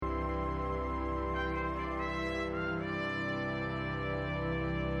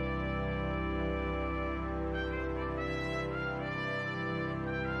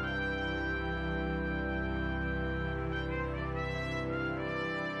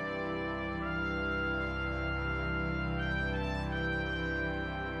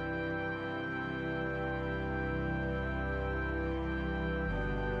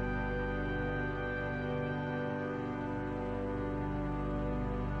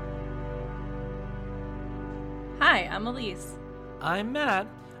Hi, I'm Elise. I'm Matt,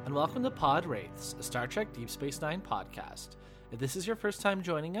 and welcome to Pod Wraiths, a Star Trek Deep Space Nine podcast. If this is your first time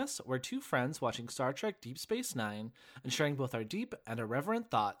joining us, we're two friends watching Star Trek Deep Space Nine and sharing both our deep and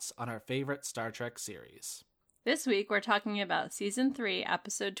irreverent thoughts on our favorite Star Trek series. This week we're talking about Season 3,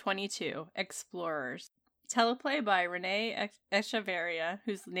 Episode 22, Explorers. Teleplay by Renee Echeverria,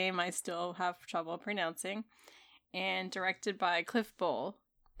 whose name I still have trouble pronouncing, and directed by Cliff Bole.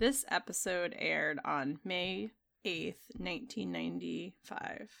 This episode aired on May 8th,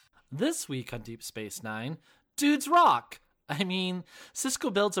 1995. This week on Deep Space Nine, dudes rock! I mean,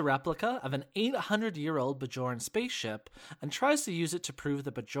 Sisko builds a replica of an 800-year-old Bajoran spaceship and tries to use it to prove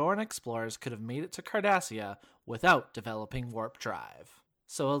that Bajoran explorers could have made it to Cardassia without developing warp drive.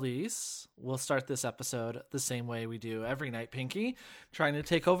 So Elise, we'll start this episode the same way we do every night, Pinky, trying to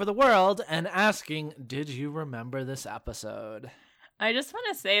take over the world and asking, did you remember this episode? I just want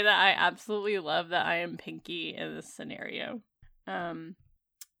to say that I absolutely love that I am Pinky in this scenario.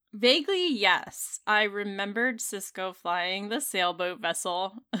 Vaguely, yes. I remembered Sisko flying the sailboat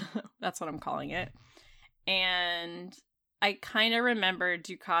vessel. That's what I'm calling it. And I kind of remember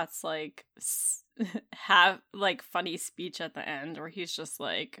Ducat's have funny speech at the end where he's just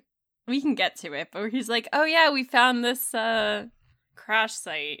like, we can get to it, but where he's like, oh yeah, we found this crash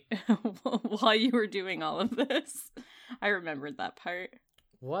site while you were doing all of this. I remembered that part.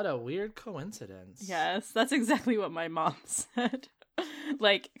 What a weird coincidence. Yes, that's exactly what my mom said.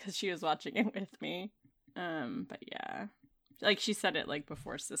 Because she was watching it with me. But yeah. She said it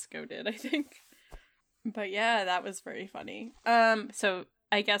before Sisko did, I think. But yeah, that was very funny. So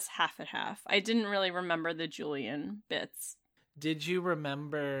I guess half and half. I didn't really remember the Julian bits. Did you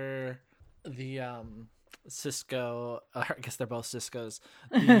remember the Sisko, I guess they're both Siskos,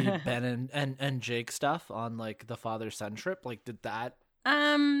 the Ben and Jake stuff on the father-son trip? Did that?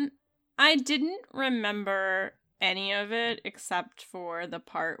 I didn't remember any of it except for the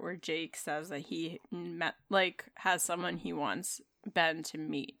part where Jake says that he met has someone he wants Ben to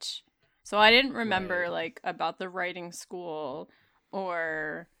meet. So I didn't remember about the writing school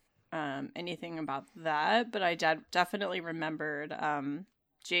or anything about that, but I definitely remembered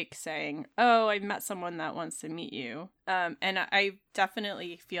Jake saying, oh, I met someone that wants to meet you. And I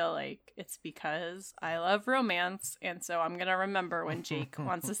definitely feel like it's because I love romance, and so I'm gonna remember when Jake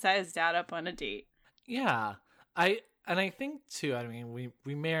wants to set his dad up on a date. Yeah. I think too, I mean,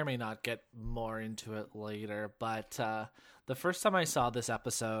 we may or may not get more into it later, but the first time I saw this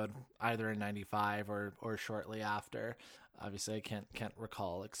episode, either in 95 or shortly after, obviously I can't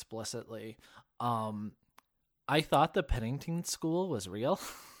recall explicitly, I thought the Pennington School was real.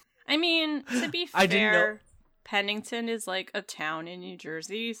 I mean, to be fair, Pennington is a town in New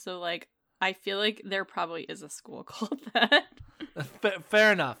Jersey, so I feel like there probably is a school called that.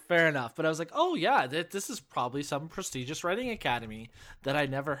 Fair enough. But I was like, oh yeah, this is probably some prestigious writing academy that I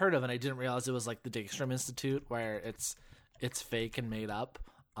never heard of, and I didn't realize it was the Daystrom Institute, where it's fake and made up.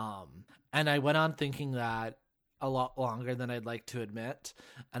 And I went on thinking that a lot longer than I'd like to admit,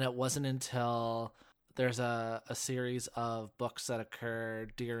 and it wasn't until there's a series of books that occur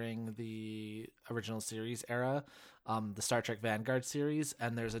during the original series era, the Star Trek Vanguard series,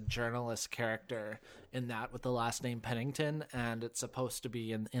 and there's a journalist character in that with the last name Pennington, and it's supposed to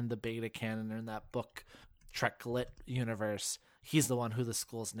be in the beta canon in that book Trek Lit universe. He's the one who the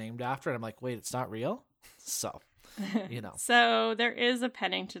school's named after, and I'm like, wait, it's not real? So, So there is a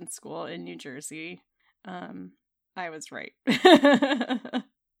Pennington School in New Jersey. I was right.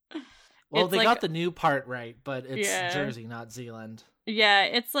 Well, they got the new part right, but it's Jersey, not Zealand. Yeah,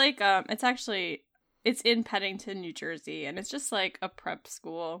 it's it's in Pennington, New Jersey, and it's just a prep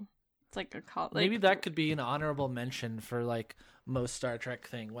school. It's a college. Maybe that could be an honorable mention for most Star Trek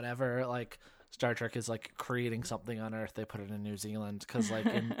thing. Whenever Star Trek is creating something on Earth, they put it in New Zealand, because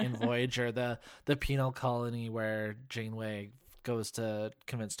in Voyager, the penal colony where Janeway goes to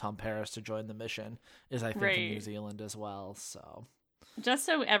convince Tom Paris to join the mission is, I think, in New Zealand as well. So. Just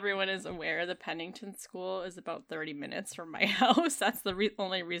so everyone is aware, the Pennington School is about 30 minutes from my house. That's the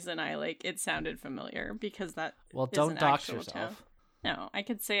only reason it sounded familiar, because that well, don't dox yourself. Town. No, I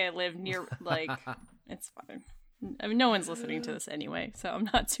could say I live near, it's fine. I mean, no one's listening to this anyway, so I'm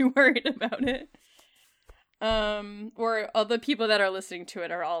not too worried about it. Or all the people that are listening to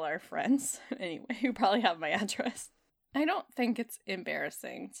it are all our friends, anyway, who probably have my address. I don't think it's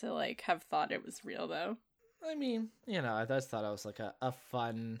embarrassing to, have thought it was real, though. I mean, I just thought it was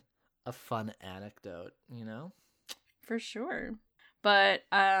a fun anecdote, For sure. But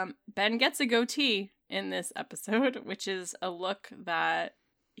Ben gets a goatee in this episode, which is a look that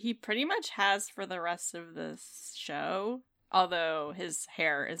he pretty much has for the rest of the show. Although his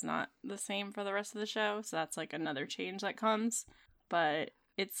hair is not the same for the rest of the show, so that's like another change that comes. But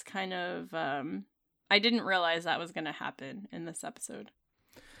it's kind of I didn't realize that was going to happen in this episode.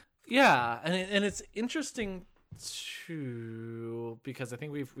 Yeah, and it's interesting too, because I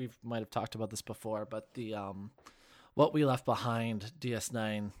think we've might have talked about this before, but the What We Left Behind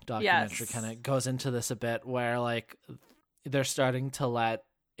DS9 documentary kind of goes into this a bit, where like they're starting to let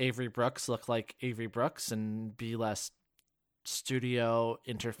Avery Brooks look like Avery Brooks and be less studio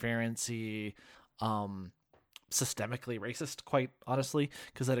interference-y, systemically racist, quite honestly,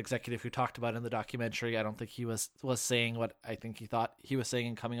 because that executive who talked about it in the documentary, I don't think he was saying what I think he thought he was saying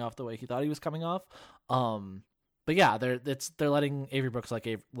and coming off the way he thought he was coming off. But yeah, they're letting Avery Brooks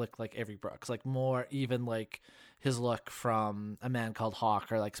look like Avery Brooks, like more even like his look from A Man Called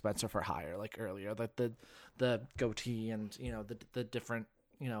Hawk or like Spencer for Hire, like earlier, like the goatee and the different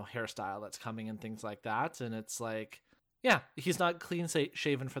hairstyle that's coming and things like that. And it's like, yeah, he's not clean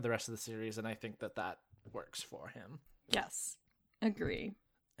shaven for the rest of the series, and I think that works for him. Yes, agree.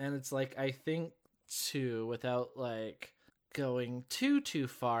 And it's like, I think too, without like going too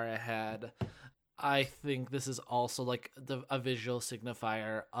far ahead, I think this is also like a visual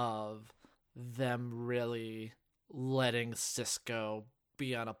signifier of them really letting Sisko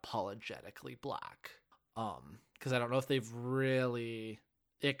be unapologetically black. Because I don't know if they've really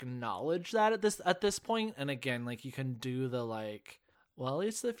acknowledged that at this point. And again, like you can do the like, well,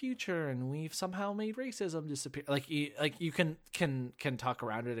 it's the future and we've somehow made racism disappear. Like you can talk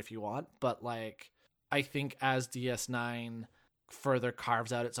around it if you want, but like I think as DS9 further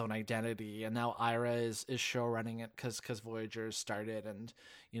carves out its own identity, and now Ira is show running it because Voyager started, and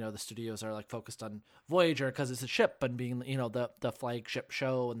the studios are like focused on Voyager because it's a ship and being the flagship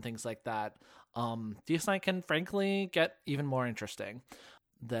show and things like that. DS9 can frankly get even more interesting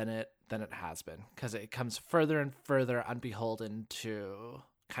than it has been, because it comes further and further unbeholden to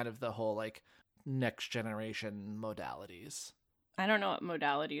kind of the whole like next generation modalities. I don't know what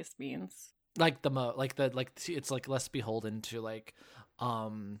modalities means. Like it's like less beholden to like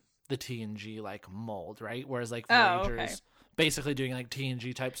the TNG like mold, right? Whereas like Voyager's basically doing like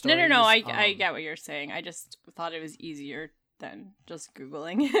TNG type stories. No, I get what you're saying. I just thought it was easier than just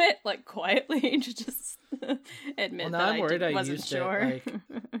Googling it like quietly to just admit that I wasn't sure.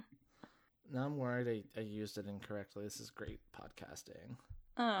 Now I'm worried I used it incorrectly. This is great podcasting.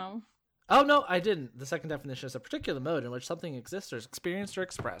 Oh no, I didn't. The second definition is a particular mode in which something exists or is experienced or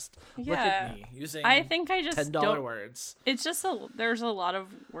expressed. Yeah. Look at me using I think I just $10 words. It's just there's a lot of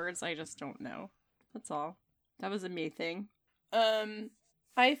words I just don't know. That's all. That was a me thing.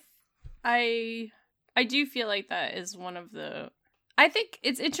 I do feel like that is one of the... I think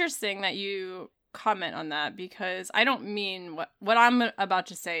it's interesting that you comment on that, because I don't mean what I'm about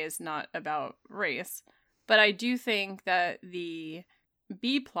to say is not about race, but I do think that the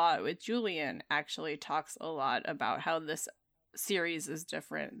B plot with Julian actually talks a lot about how this series is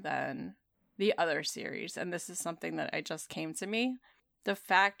different than the other series, and this is something that I just came to me. The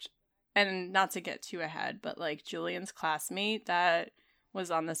fact, and not to get too ahead, but like Julian's classmate that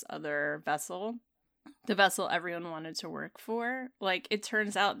was on this other vessel, the vessel everyone wanted to work for, like it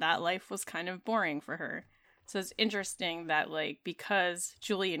turns out that life was kind of boring for her. So it's interesting that like because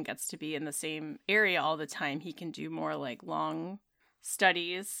Julian gets to be in the same area all the time, he can do more like long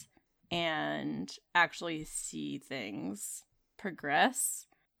studies and actually see things progress.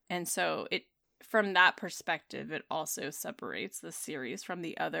 And so it, from that perspective, it also separates the series from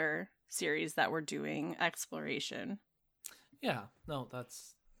the other series that were doing exploration. Yeah, no,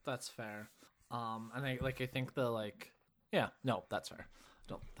 that's fair. And I think the like, yeah, no, that's fair. I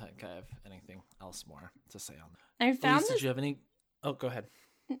don't think I have anything else more to say on that. I found Elise, did you have any? Oh, go ahead.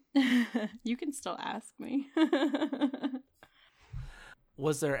 You can still ask me.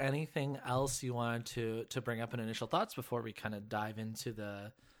 Was there anything else you wanted to bring up in initial thoughts before we kind of dive into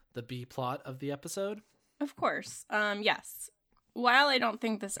the B plot of the episode? Of course. Yes. While I don't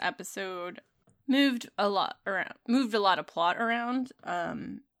think this episode moved a lot of plot around,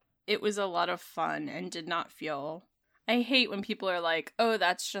 it was a lot of fun and did not feel... I hate when people are like, oh,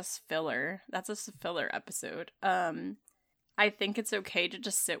 that's just filler. That's a filler episode. I think it's okay to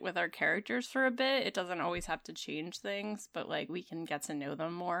just sit with our characters for a bit. It doesn't always have to change things, but like we can get to know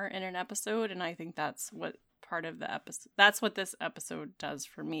them more in an episode, and I think that's what part of the episode, that's what this episode does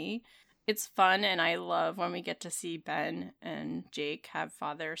for me. It's fun, and I love when we get to see Ben and Jake have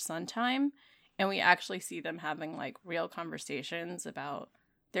father-son time, and we actually see them having like real conversations about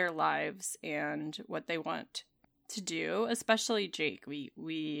their lives and what they want to do, especially Jake.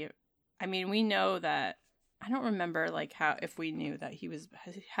 We know that, I don't remember like how, if we knew that he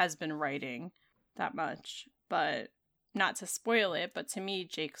has been writing that much, but not to spoil it, but to me,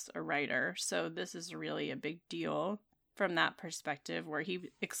 Jake's a writer, so this is really a big deal from that perspective, where he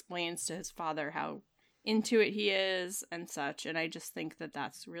explains to his father how into it he is and such, and I just think that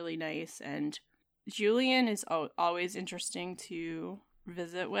that's really nice. And Julian is always interesting to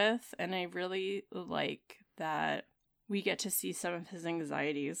visit with, and I really like that we get to see some of his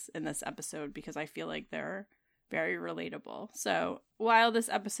anxieties in this episode, because I feel like they're very relatable. So while this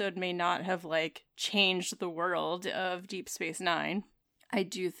episode may not have like changed the world of Deep Space Nine, I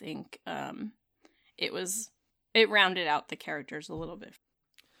do think it rounded out the characters a little bit.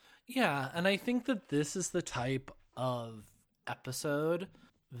 Yeah, and I think that this is the type of episode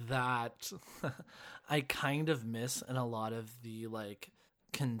that I kind of miss in a lot of the like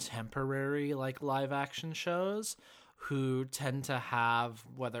contemporary like live action shows, who tend to have,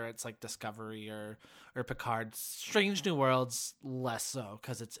 whether it's like Discovery or Picard, Strange New Worlds less so,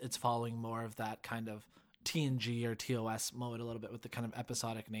 because it's following more of that kind of TNG or TOS mode a little bit with the kind of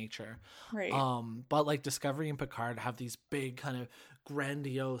episodic nature. Right. But like Discovery and Picard have these big kind of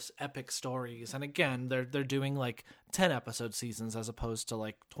grandiose epic stories, and again they're doing like 10 episode seasons as opposed to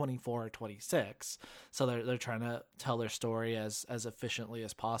like 24 or 26, so they're trying to tell their story as efficiently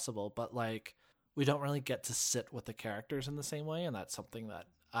as possible, but like we don't really get to sit with the characters in the same way, and that's something that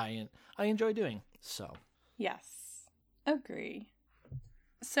I enjoy doing. So yes, agree.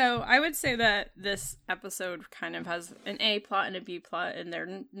 So I would say that this episode kind of has an A plot and a B plot, and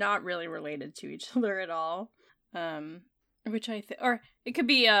they're not really related to each other at all. Which I think, or it could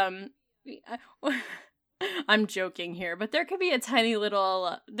be, I'm joking here, but there could be a tiny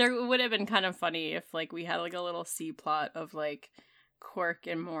little, there would have been kind of funny if like we had like a little C plot of like Quark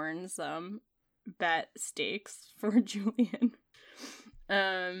and Morn's, bet stakes for Julian.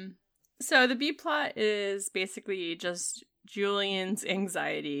 So the B plot is basically just Julian's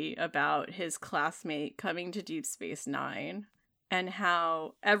anxiety about his classmate coming to Deep Space Nine, and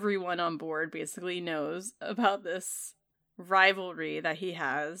how everyone on board basically knows about this rivalry that he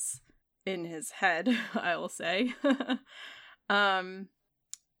has in his head, I will say. And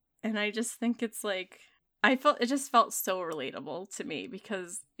I just think it's like, it just felt so relatable to me,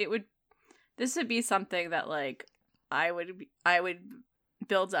 because this would be something that like I would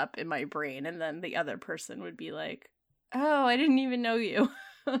build up in my brain, and then the other person would be like, oh, I didn't even know you.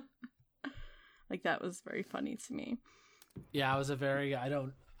 Like, that was very funny to me. Yeah, it was a very, I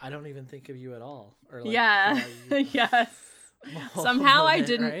don't even think of you at all. Or like, yeah. Yes. Somehow I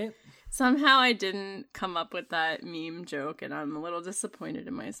didn't. Right? Somehow I didn't come up with that meme joke, and I'm a little disappointed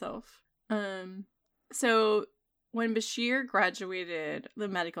in myself. So when Bashir graduated the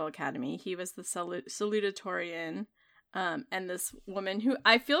medical academy, he was the salutatorian, and this woman who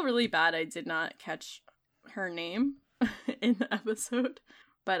I feel really bad I did not catch her name in the episode,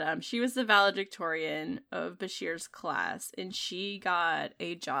 but she was the valedictorian of Bashir's class, and she got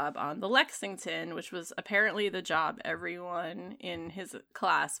a job on the Lexington, which was apparently the job everyone in his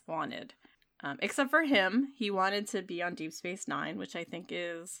class wanted. Except for him. He wanted to be on Deep Space Nine, which I think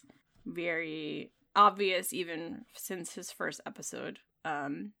is very obvious even since his first episode.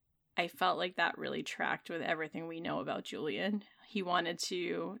 I felt like that really tracked with everything we know about Julian. He wanted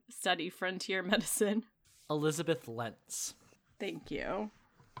to study frontier medicine. Elizabeth Lentz. Thank you.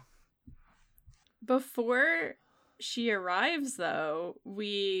 Before she arrives, though,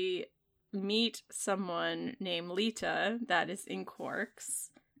 we meet someone named Lita that is in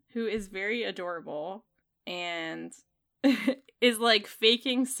Quarks, who is very adorable and is like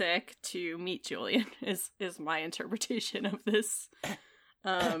faking sick to meet Julian is my interpretation of this.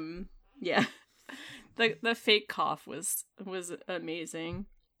 Yeah. The fake cough was amazing.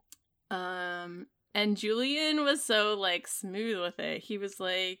 And Julian was so like smooth with it. He was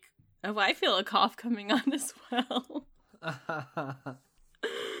like, oh, I feel a cough coming on as well. I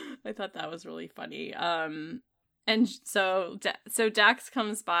thought that was really funny. And so Dax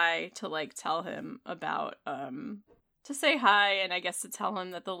comes by to like tell him about to say hi, and I guess to tell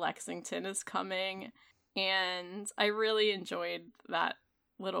him that the Lexington is coming. And I really enjoyed that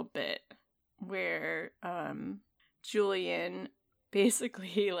little bit where Julian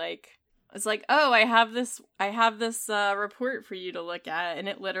basically like it's like, oh, I have this report for you to look at, and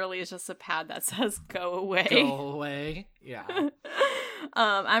it literally is just a pad that says "Go away." Go away. Yeah.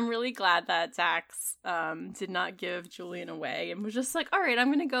 I'm really glad that Dax did not give Julian away and was just like, all right,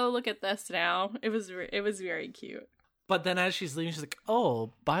 I'm gonna go look at this now. It was very cute. But then as she's leaving, she's like,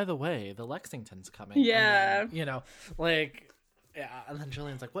 oh, by the way, the Lexington's coming. Yeah. And then, like, yeah. And then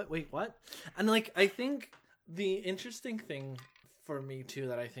Julian's like, what? Wait, what? And like, I think the interesting thing for me too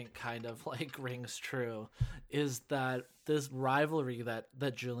that I think kind of like rings true is that this rivalry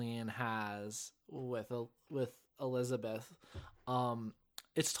that Julian has with Elizabeth,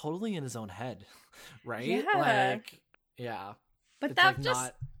 it's totally in his own head, right? Yeah. Like, yeah. But It's that like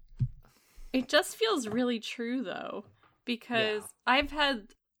just, it just feels really true though, because I've had,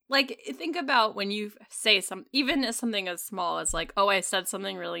 like, think about when you say even as something as small as like, oh, I said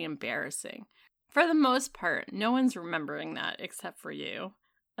something really embarrassing. For the most part, no one's remembering that except for you.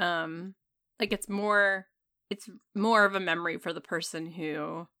 Like it's more of a memory for the person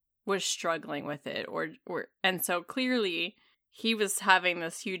who was struggling with it, and so clearly he was having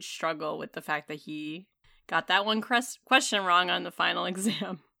this huge struggle with the fact that he got that one question wrong on the final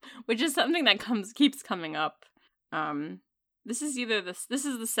exam, which is something that keeps coming up. This is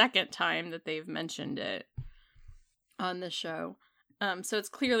the second time that they've mentioned it on the show. So it's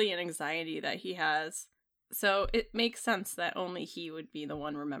clearly an anxiety that he has. So it makes sense that only he would be the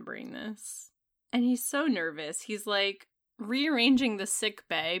one remembering this. And he's so nervous. He's like rearranging the sick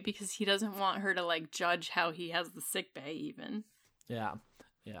bay because he doesn't want her to like judge how he has the sick bay even. Yeah.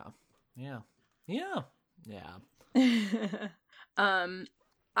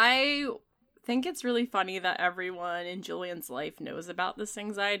 I think it's really funny that everyone in Julian's life knows about this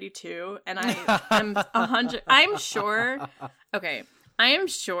anxiety too, and I'm sure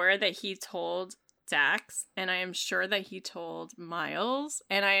that he told Dax, and I am sure that he told Miles,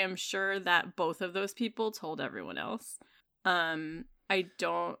 and I am sure that both of those people told everyone else. I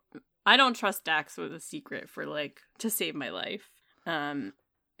don't trust Dax with a secret for like to save my life. And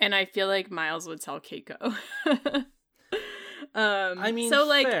I feel like Miles would tell Keiko. I mean, so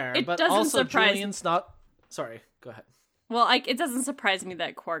like fair, it but doesn't also surprise Julian's not. Sorry, go ahead. Well, it doesn't surprise me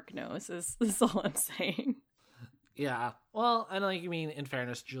that Quark knows. Is all I'm saying. Yeah. Well, and like, I mean, in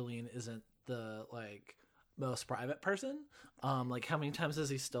fairness, Julian isn't the like most private person. Like how many times has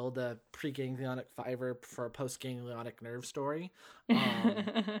he stole the pre-ganglionic fiber for a post-ganglionic nerve story?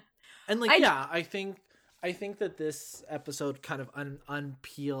 And like, I think that this episode kind of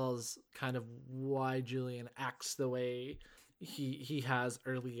unpeels kind of why Julian acts the way he has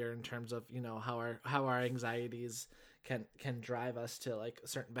earlier in terms of, you know, how our anxieties can drive us to like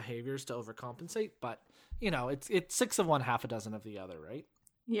certain behaviors to overcompensate. But you know, it's 6 of one, half a dozen of the other, right?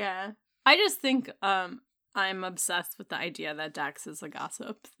 Yeah. I just think I'm obsessed with the idea that Dax is a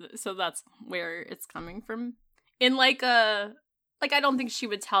gossip, so that's where it's coming from. In like I don't think she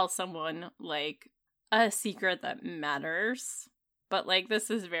would tell someone like a secret that matters, but like this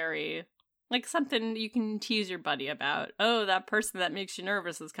is very like something you can tease your buddy about. Oh, that person that makes you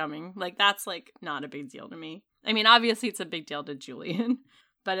nervous is coming. Like that's like not a big deal to me. I mean, obviously it's a big deal to Julian,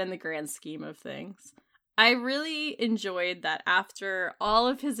 but in the grand scheme of things, I really enjoyed that after all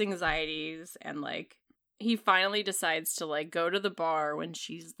of his anxieties and like he finally decides to like go to the bar when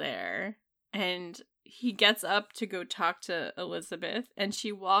she's there, and he gets up to go talk to Elizabeth and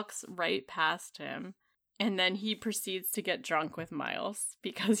she walks right past him, and then he proceeds to get drunk with Miles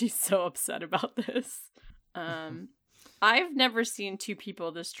because he's so upset about this. I've never seen two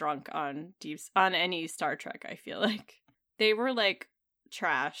people this drunk on any Star Trek. I feel like they were like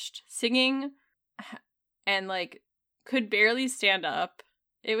trashed, singing and like could barely stand up.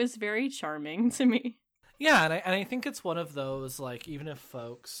 It was very charming to me. Yeah, and I think it's one of those, like, even if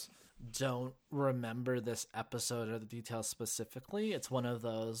folks don't remember this episode or the details specifically, it's one of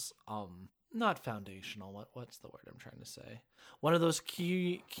those not foundational, what's the word I'm trying to say? One of those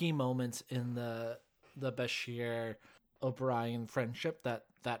key moments in the Bashir O'Brien friendship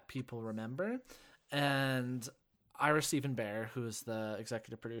that people remember. And Ira Steven Behr, who is the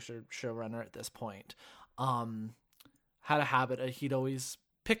executive producer, showrunner at this point, had a habit of, he'd always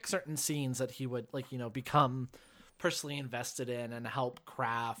pick certain scenes that he would, like, you know, become personally invested in and help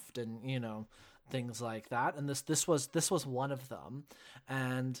craft and, you know, things like that. And this was one of them.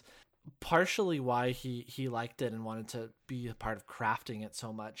 And partially why he liked it and wanted to be a part of crafting it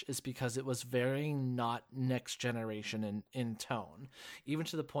so much is because it was very not Next Generation in tone, even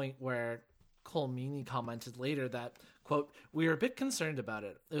to the point where Cole Meany commented later that, quote, "We were a bit concerned about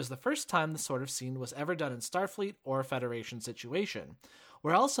it. It was the first time this sort of scene was ever done in Starfleet or a Federation situation.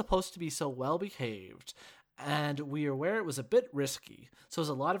 We're all supposed to be so well behaved, and we are aware it was a bit risky. So it was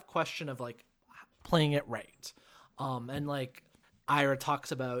a lot of question of like playing it right." And like Ira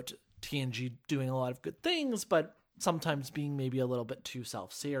talks about TNG doing a lot of good things, but sometimes being maybe a little bit too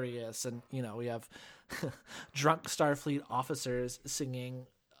self-serious. And, you know, we have drunk Starfleet officers singing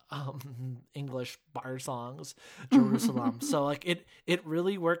English bar songs, Jerusalem. So like it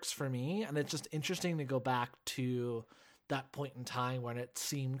really works for me, and it's just interesting to go back to that point in time when it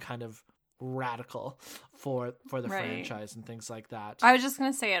seemed kind of radical for the franchise and things like that. I was just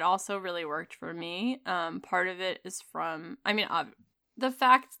gonna say it also really worked for me. Part of it is from, I mean, the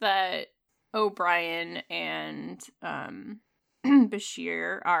fact that O'Brien and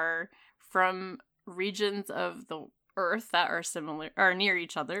Bashir are from regions of the Earth that are similar or near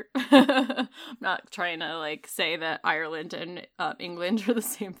each other. I'm not trying to like say that Ireland and England are the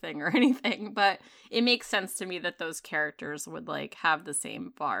same thing or anything, but it makes sense to me that those characters would like have the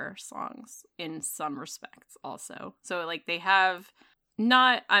same bar songs in some respects also. So like they have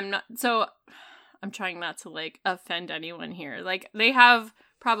I'm trying not to like offend anyone here. Like they have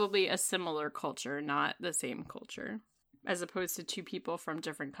probably a similar culture, not the same culture, as opposed to two people from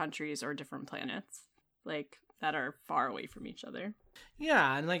different countries or different planets. Like that are far away from each other.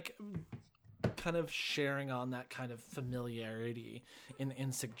 Yeah, and like kind of sharing on that kind of familiarity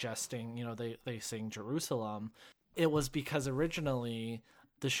in suggesting, you know, they sing Jerusalem. It was because originally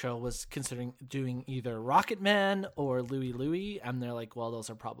the show was considering doing either Rocket Man or Louie Louie, and they're like, well, those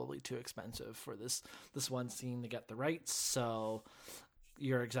are probably too expensive for this one scene to get the rights. So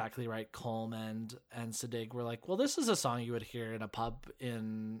you're exactly right. Colm and Sadig were like, well, this is a song you would hear in a pub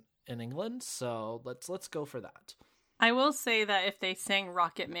in England, so let's go for that. I will say that if they sang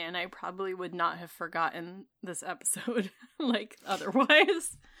Rocket Man, I probably would not have forgotten this episode like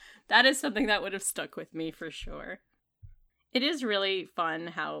otherwise. That is something that would have stuck with me for sure. It is really fun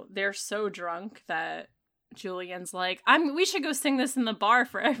how they're so drunk that Julian's like, we should go sing this in the bar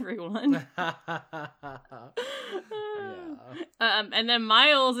for everyone. And then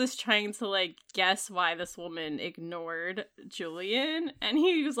Miles is trying to like guess why this woman ignored Julian, and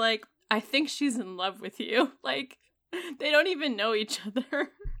he was like, I think she's in love with you. Like they don't even know each other.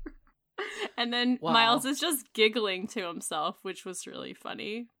 And then wow. Miles is just giggling to himself, which was really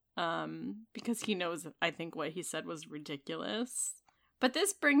funny. Because he knows, I think what he said was ridiculous. But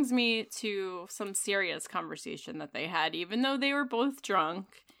this brings me to some serious conversation that they had, even though they were both drunk.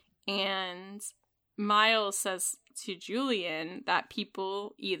 And Miles says to Julian that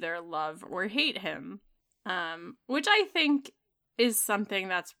people either love or hate him, which I think is something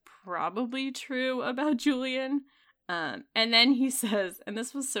that's probably true about Julian. And then he says, and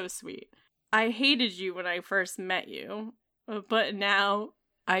this was so sweet, I hated you when I first met you, but now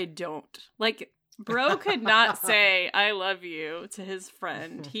I don't. Like, bro could not say I love you to his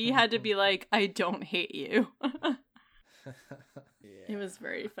friend. He had to be like, I don't hate you. Yeah. It was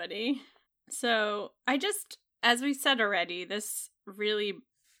very funny. So as we said already, this really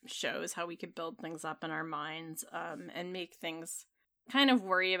shows how we could build things up in our minds and make things kind of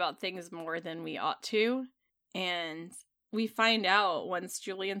worry about things more than we ought to. And we find out once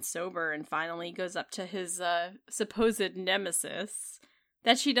Julian's sober and finally goes up to his supposed nemesis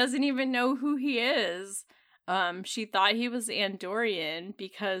that she doesn't even know who he is. She thought he was Andorian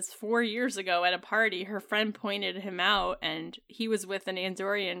because 4 years ago at a party, her friend pointed him out and he was with an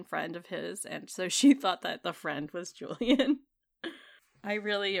Andorian friend of his. And so she thought that the friend was Julian. I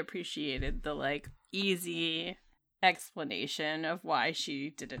really appreciated the like easy explanation of why she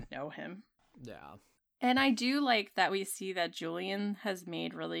didn't know him. Yeah. And I do like that we see that Julian has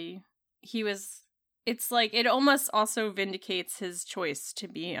made it's like, it almost also vindicates his choice to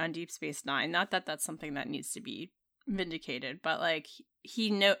be on Deep Space Nine. Not that that's something that needs to be vindicated, but like,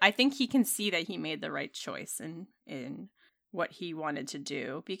 I think he can see that he made the right choice in what he wanted to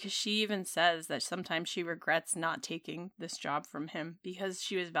do, because she even says that sometimes she regrets not taking this job from him because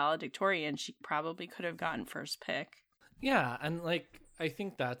she was valedictorian. She probably could have gotten first pick. Yeah, and like, I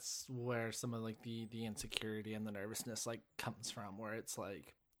think that's where some of like the insecurity and the nervousness like comes from, where it's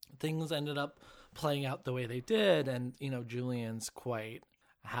like things ended up playing out the way they did, and you know, Julian's quite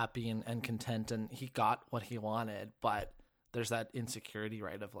happy and content, and he got what he wanted, but there's that insecurity,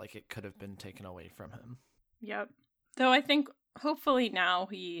 right, of like it could have been taken away from him. Yep. Though I think hopefully now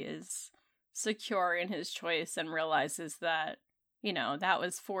he is secure in his choice and realizes that, you know, that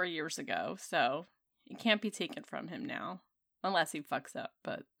was 4 years ago, so it can't be taken from him now. Unless he fucks up,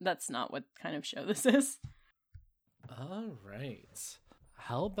 but that's not what kind of show this is. All right.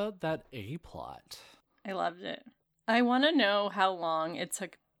 How about that A-plot? I loved it. I want to know how long it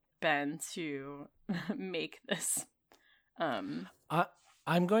took Ben to make this. I'm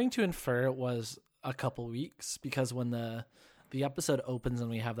going to infer it was a couple weeks, because when the episode opens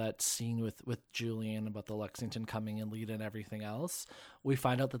and we have that scene with Julian about the Lexington coming and lead and everything else, we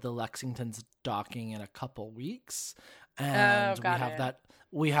find out that the Lexington's docking in a couple weeks. And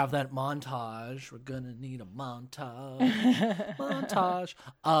we have that montage. We're gonna need a montage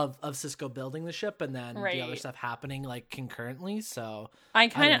of Cisco building the ship, and then the other stuff happening like concurrently. So I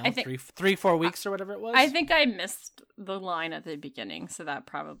think 3-4 weeks or whatever it was. I think I missed the line at the beginning, so that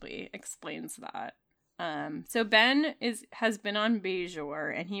probably explains that. So Ben has been on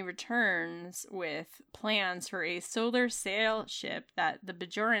Bajor, and he returns with plans for a solar sail ship that the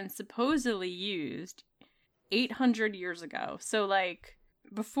Bajorans supposedly used 800 years ago. So, like,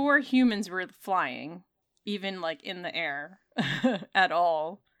 before humans were flying, even, like, in the air at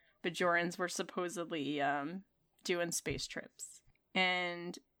all, Bajorans were supposedly doing space trips.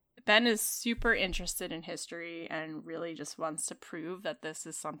 And Ben is super interested in history and really just wants to prove that this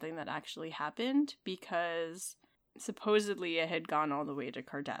is something that actually happened, because supposedly it had gone all the way to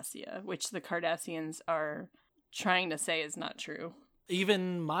Cardassia, which the Cardassians are trying to say is not true.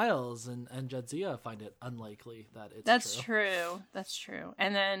 Even Miles and Jadzia find it unlikely that it's That's true. true. That's true.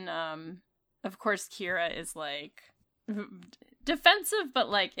 And then, of course, Kira is, like, defensive, but,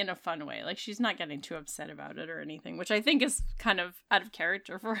 like, in a fun way. Like, she's not getting too upset about it or anything, which I think is kind of out of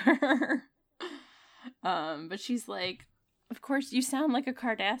character for her. But she's like, of course, you sound like a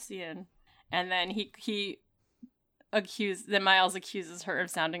Cardassian. And then Miles accuses her of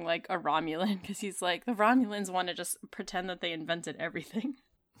sounding like a Romulan, because he's like, the Romulans want to just pretend that they invented everything.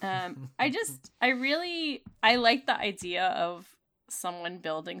 I like the idea of someone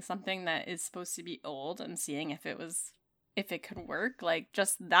building something that is supposed to be old and seeing if it could work. Like,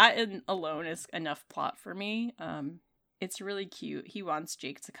 just that alone is enough plot for me. It's really cute. He wants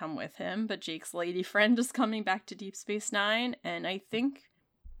Jake to come with him, but Jake's lady friend is coming back to Deep Space Nine, and I think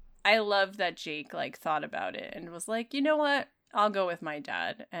I love that Jake, like, thought about it and was like, you know what? I'll go with my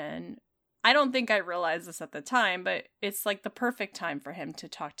dad. And I don't think I realized this at the time, but it's, like, the perfect time for him to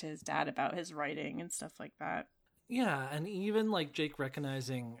talk to his dad about his writing and stuff like that. Yeah, and even, like, Jake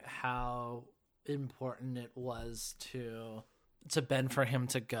recognizing how important it was to Ben for him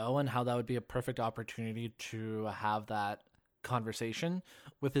to go, and how that would be a perfect opportunity to have that conversation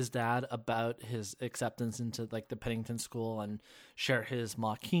with his dad about his acceptance into, like, the Pennington School and share his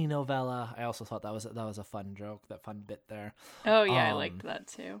Maquis novella. I also thought that was a fun joke, that fun bit there. Oh yeah, I liked that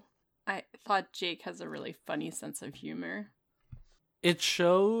too. I thought Jake has a really funny sense of humor. It's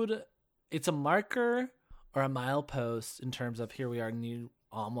a marker or a milepost in terms of, here we are,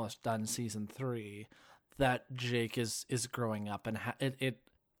 almost done season 3, that Jake is growing up, and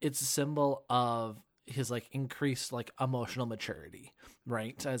it's a symbol of his, like, increased, like, emotional maturity,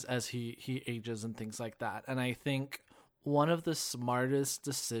 right, as he ages and things like that. And I think one of the smartest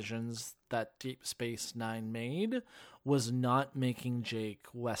decisions that Deep Space Nine made was not making Jake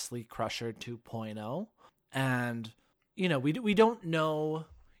Wesley Crusher 2.0. And, you know, we don't know,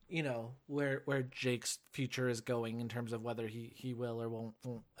 you know, where Jake's future is going in terms of whether he will or won't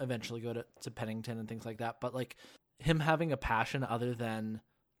eventually go to Pennington and things like that. But, like, him having a passion other than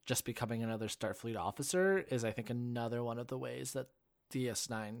just becoming another Starfleet officer is, I think, another one of the ways that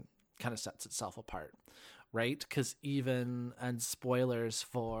DS9 kind of sets itself apart, right? Because and spoilers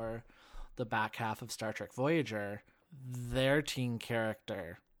for the back half of Star Trek Voyager, their teen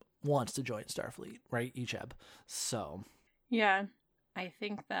character wants to join Starfleet, right? Icheb. So yeah, I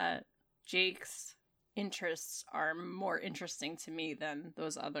think that Jake's interests are more interesting to me than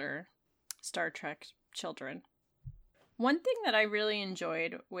those other Star Trek children. One thing that I really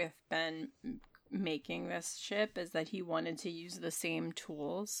enjoyed with Ben making this ship is that he wanted to use the same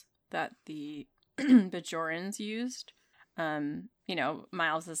tools that the Bajorans used. You know,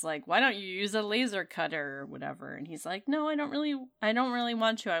 Miles is like, why don't you use a laser cutter or whatever? And he's like, no, I don't really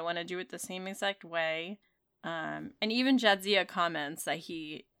want to. I want to do it the same exact way. And even Jadzia comments that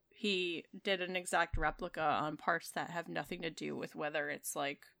he did an exact replica on parts that have nothing to do with whether it's,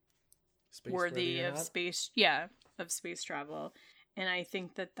 like, worthy of space travel. And I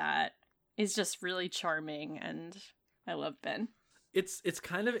think that is just really charming, and I love Ben. It's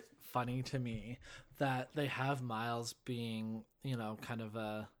kind of funny to me that they have Miles being, you know, kind of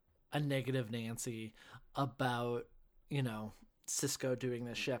a negative Nancy about, you know, Sisko doing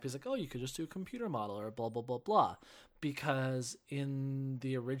this ship. He's like, oh, you could just do a computer model or blah, blah, blah, blah. Because in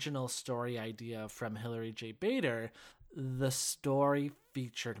the original story idea from Hilary J. Bader, the story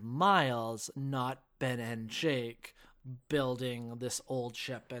featured Miles, not Ben and Jake, building this old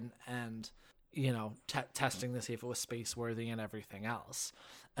ship and you know, testing to see if it was space worthy and everything else.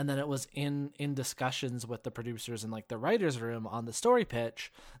 And then it was in discussions with the producers in, like, the writer's room on the story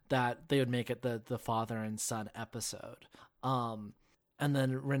pitch that they would make it the father and son episode. And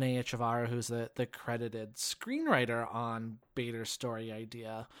then Renee Echevarria, who's the credited screenwriter on Bader's story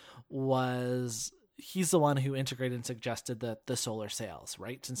idea, he's the one who integrated and suggested the solar sails,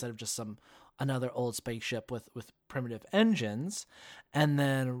 right? Instead of just another old spaceship with primitive engines. And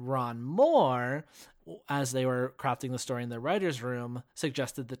then Ron Moore, as they were crafting the story in the writer's room,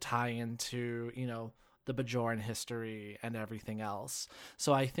 suggested the tie-in to, you know, the Bajoran history and everything else.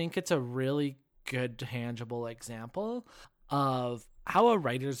 So I think it's a really good tangible example of how a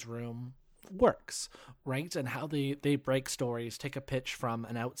writer's room works, right? And how they break stories, take a pitch from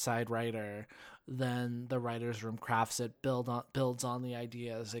an outside writer, then the writer's room crafts it, builds on the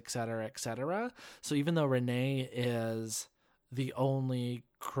ideas, etc., etc. So even though Renee is the only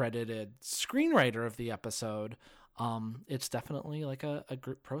credited screenwriter of the episode, it's definitely like a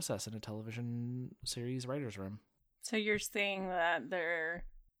group process in a television series writer's room. So you're saying that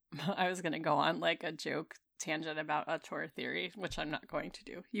I was going to go on like a joke tangent about auteur theory, which I'm not going to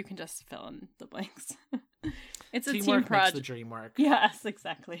do. You can just fill in the blanks. It's a Teamwork team project. makes the dream work. Yes,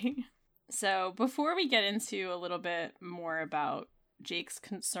 exactly. So before we get into a little bit more about Jake's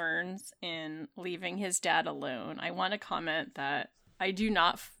concerns in leaving his dad alone, I want to comment that I do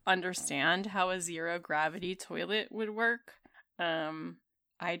not understand how a zero gravity toilet would work.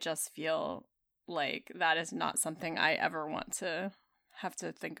 I just feel like that is not something I ever want to have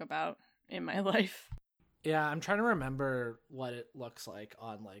to think about in my life. Yeah, I'm trying to remember what it looks like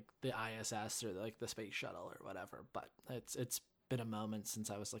on like the ISS or like the space shuttle or whatever, but it's been a moment since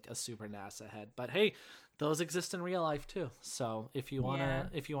I was like a super NASA head. But hey, those exist in real life too. So if you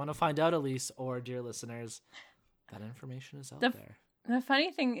wanna find out, Elise or dear listeners, that information is out there. The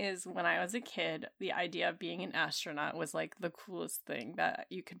funny thing is, when I was a kid, the idea of being an astronaut was like the coolest thing that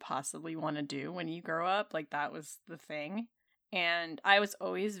you could possibly want to do when you grow up. Like that was the thing. And I was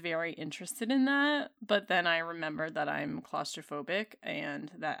always very interested in that. But then I remembered that I'm claustrophobic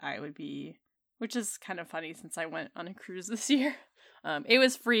and that I would be, which is kind of funny since I went on a cruise this year. It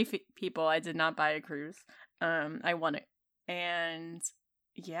was free, people. I did not buy a cruise. I won it. And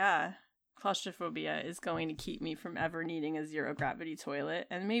yeah, claustrophobia is going to keep me from ever needing a zero gravity toilet.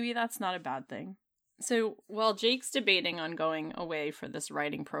 And maybe that's not a bad thing. So while Jake's debating on going away for this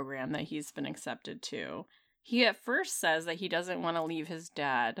writing program that he's been accepted to, he at first says that he doesn't want to leave his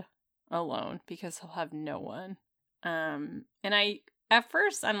dad alone because he'll have no one. And at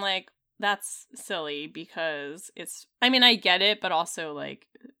first I'm like, that's silly because I get it, but also like,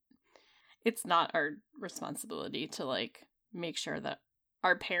 it's not our responsibility to like make sure that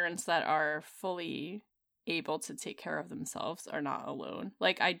our parents that are fully able to take care of themselves are not alone.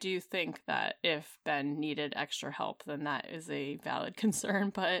 Like, I do think that if Ben needed extra help, then that is a valid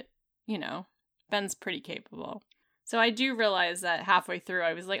concern, but, you know, Ben's pretty capable. So I do realize that halfway through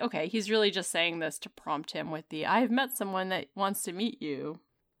I was like, okay, he's really just saying this to prompt him with the I've met someone that wants to meet you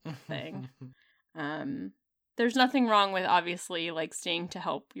thing. There's nothing wrong with obviously like staying to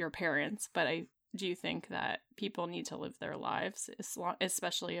help your parents, but I do think that people need to live their lives,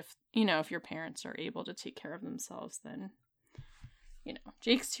 especially if, you know, if your parents are able to take care of themselves, then, you know,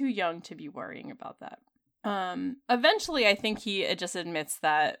 Jake's too young to be worrying about that. Eventually I think he just admits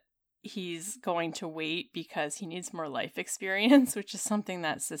that he's going to wait because he needs more life experience, which is something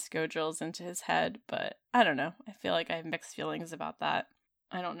that Sisko drills into his head, but I don't know. I feel like I have mixed feelings about that.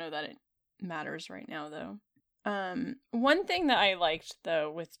 I don't know that it matters right now, though. One thing that I liked,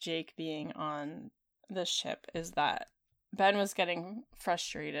 though, with Jake being on the ship is that Ben was getting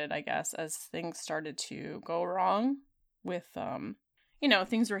frustrated, I guess, as things started to go wrong with, you know,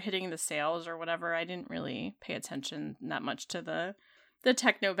 things were hitting the sails or whatever. I didn't really pay attention that much to the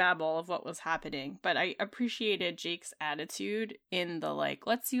technobabble of what was happening, but I appreciated Jake's attitude in the, like,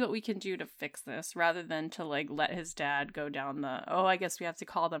 let's see what we can do to fix this, rather than to, like, let his dad go down the, oh, I guess we have to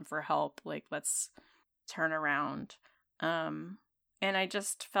call them for help, like, let's turn around. And I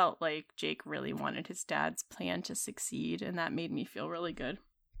just felt like Jake really wanted his dad's plan to succeed, and that made me feel really good.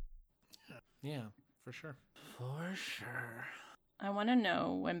 Yeah, for sure. For sure. I want to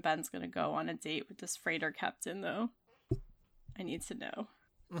know when Ben's going to go on a date with this freighter captain, though. I need to know.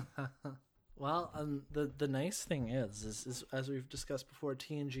 Well, the nice thing is as we've discussed before,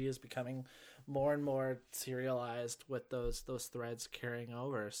 TNG is becoming more and more serialized with those threads carrying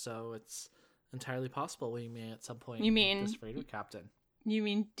over. So it's entirely possible we may at some point meet this freighter captain. You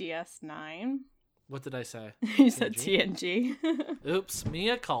mean DS9? What did I say? You said TNG. Oops,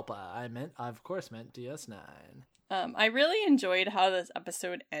 mea culpa. I of course meant DS9. I really enjoyed how this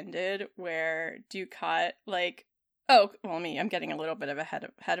episode ended, where Dukat, like, I'm getting a little bit of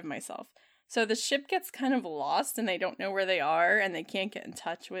ahead of myself. So the ship gets kind of lost and they don't know where they are and they can't get in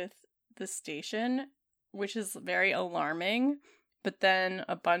touch with the station, which is very alarming. But then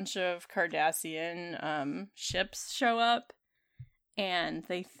a bunch of Cardassian ships show up and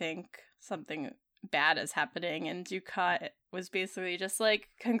they think something bad is happening. And Dukat was basically just like,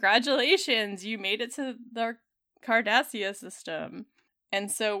 congratulations, you made it to the Cardassia system. And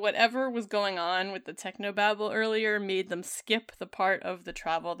so whatever was going on with the technobabble earlier made them skip the part of the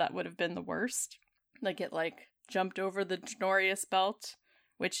travel that would have been the worst. Like it jumped over the Denorius belt,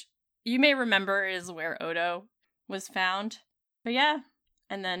 which you may remember is where Odo was found. But yeah.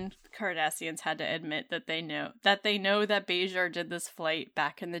 And then Cardassians had to admit that they know that Bajor did this flight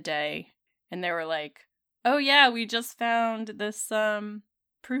back in the day. And they were like, oh yeah, we just found this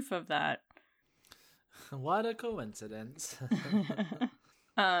proof of that. What a coincidence.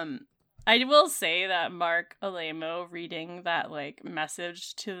 I will say that Mark Alemo reading that like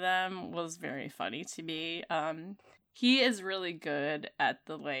message to them was very funny to me. He is really good at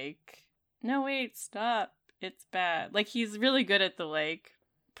the like, no wait, stop, it's bad. Like he's really good at the like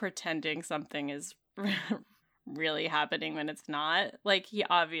pretending something is really happening when it's not. Like he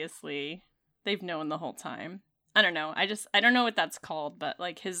obviously, they've known the whole time. I don't know. I don't know what that's called, but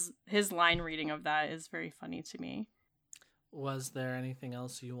like his line reading of that is very funny to me. Was there anything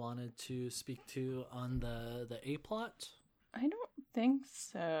else you wanted to speak to on the A plot? I don't think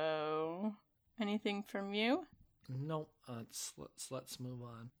so. Anything from you? Nope. Let's move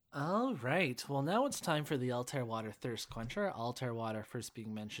on. All right. Well, now it's time for the Altair Water Thirst Quencher. Altair Water first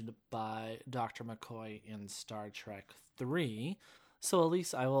being mentioned by Dr. McCoy in Star Trek 3. So,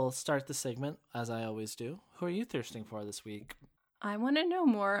 Elise, I will start the segment as I always do. Who are you thirsting for this week? I want to know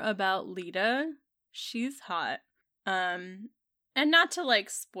more about Lita. She's hot. And not to like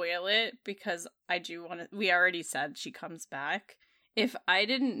spoil it, because I do want to, we already said she comes back. If I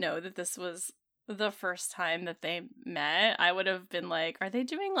didn't know that this was the first time that they met, I would have been like, are they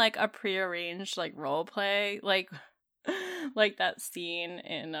doing like a prearranged like role play? Like that scene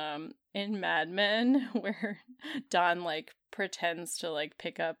in Mad Men where Don like pretends to like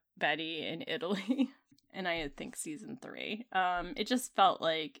pick up Betty in Italy. And I think season 3. It just felt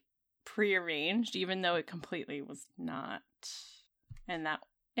like prearranged, even though it completely was not. And that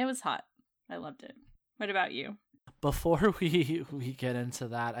it was hot. I loved it. What about you? Before we get into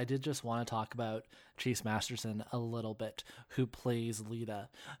that, I did just want to talk about Chase Masterson a little bit, who plays Lita.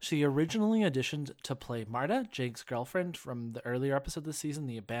 She originally auditioned to play Marta, Jake's girlfriend from the earlier episode of the season,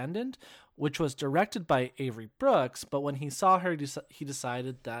 The Abandoned, which was directed by Avery Brooks, but when he saw her, he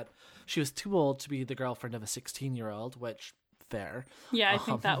decided that she was too old to be the girlfriend of a 16-year-old, which, fair. Yeah, I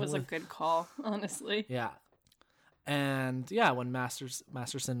think that was a good call, honestly. Yeah. And yeah, when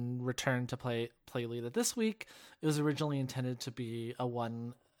Masterson returned to play Lita this week, it was originally intended to be a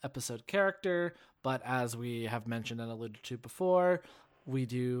one-episode character, but as we have mentioned and alluded to before, we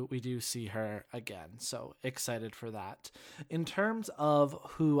do see her again. So excited for that. In terms of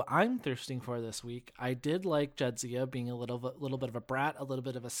who I'm thirsting for this week, I did like Jadzia being a little bit of a brat, a little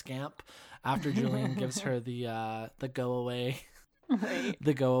bit of a scamp after Julian gives her the go away. Right.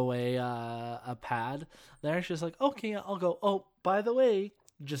 The go away a pad there. She's like, okay, I'll go. Oh, by the way,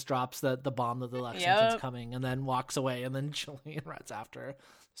 just drops the bomb that the Lexington's coming, and then walks away, and then Julian runs after her.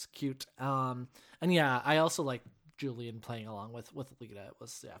 It's cute. And yeah, I also like Julian playing along with Lita. It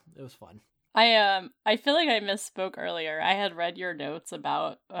was fun. I feel like I misspoke earlier. I had read your notes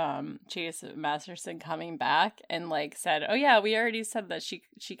about Chase Masterson coming back and like said, "Oh yeah, we already said that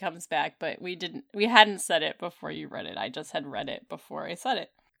she comes back," but we hadn't said it before you read it. I just had read it before I said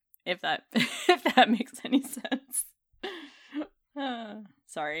it. If that makes any sense.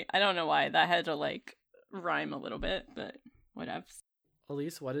 Sorry. I don't know why that had to like rhyme a little bit, but whatever.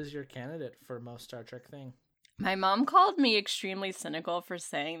 Elise, what is your candidate for most Star Trek thing? My mom called me extremely cynical for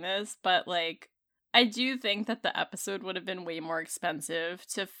saying this, but like, I do think that the episode would have been way more expensive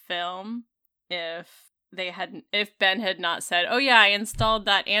to film if Ben had not said, "Oh yeah, I installed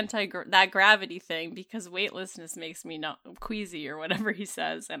that that gravity thing because weightlessness makes me not queasy," or whatever he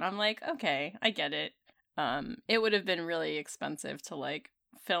says. And I'm like, okay, I get it. It would have been really expensive to like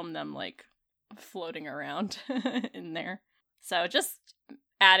film them like floating around in there. So just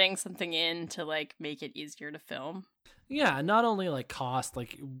adding something in to like make it easier to film. Yeah, not only like cost,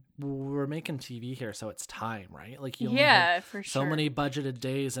 like we're making TV here, so it's time, right? Like you only have for sure so many budgeted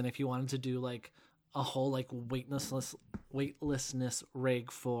days, and if you wanted to do like a whole like weightlessness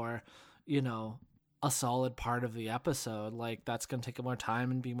rig for, you know, a solid part of the episode, like that's gonna take more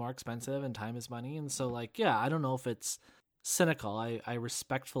time and be more expensive, and time is money. And so like, yeah, I don't know if it's cynical. I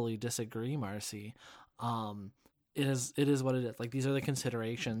respectfully disagree, Marcy. It is what it is. Like these are the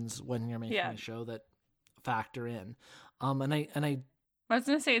considerations when you're making a show that factor in. And I was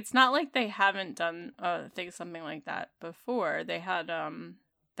gonna say, it's not like they haven't done something like that before. They had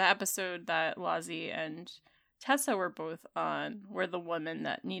the episode that Lazi and Tessa were both on, were the woman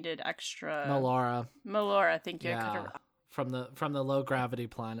that needed extra. Melora, thank you. Yeah, from the low gravity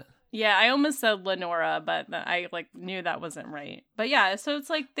planet. Yeah, I almost said Lenora, but I like knew that wasn't right. But yeah, so it's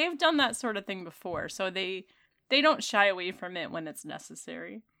like they've done that sort of thing before, so they don't shy away from it when it's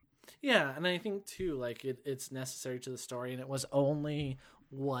necessary. Yeah, and I think too, like it's necessary to the story, and it was only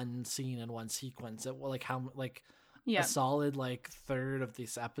one scene and one sequence. It, like how like Yeah. a solid like third of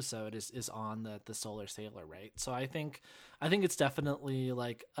this episode is on the Solar Sailor, right? So I think it's definitely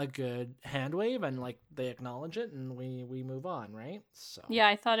like a good hand wave, and like they acknowledge it and we move on, right? So Yeah,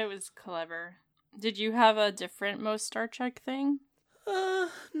 I thought it was clever. Did you have a different most Star Trek thing?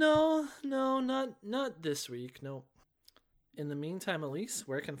 No, not this week. No. In the meantime, Elise,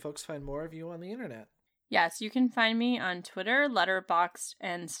 where can folks find more of you on the internet? Yes, you can find me on Twitter, Letterboxd,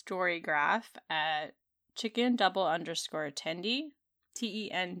 and Storygraph at chicken__tendy,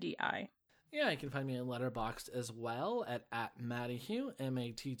 TENDI. Yeah, you can find me on Letterboxd as well at @Mattihugh,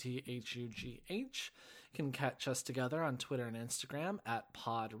 MATTHUGH. You can catch us together on Twitter and Instagram at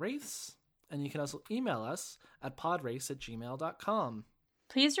PodRace. And you can also email us at podrace@gmail.com.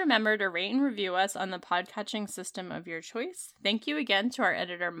 Please remember to rate and review us on the podcatching system of your choice. Thank you again to our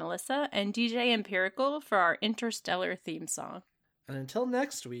editor, Melissa, and DJ Empirical for our Interstellar theme song. And until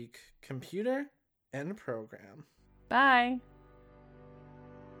next week, computer and program. Bye!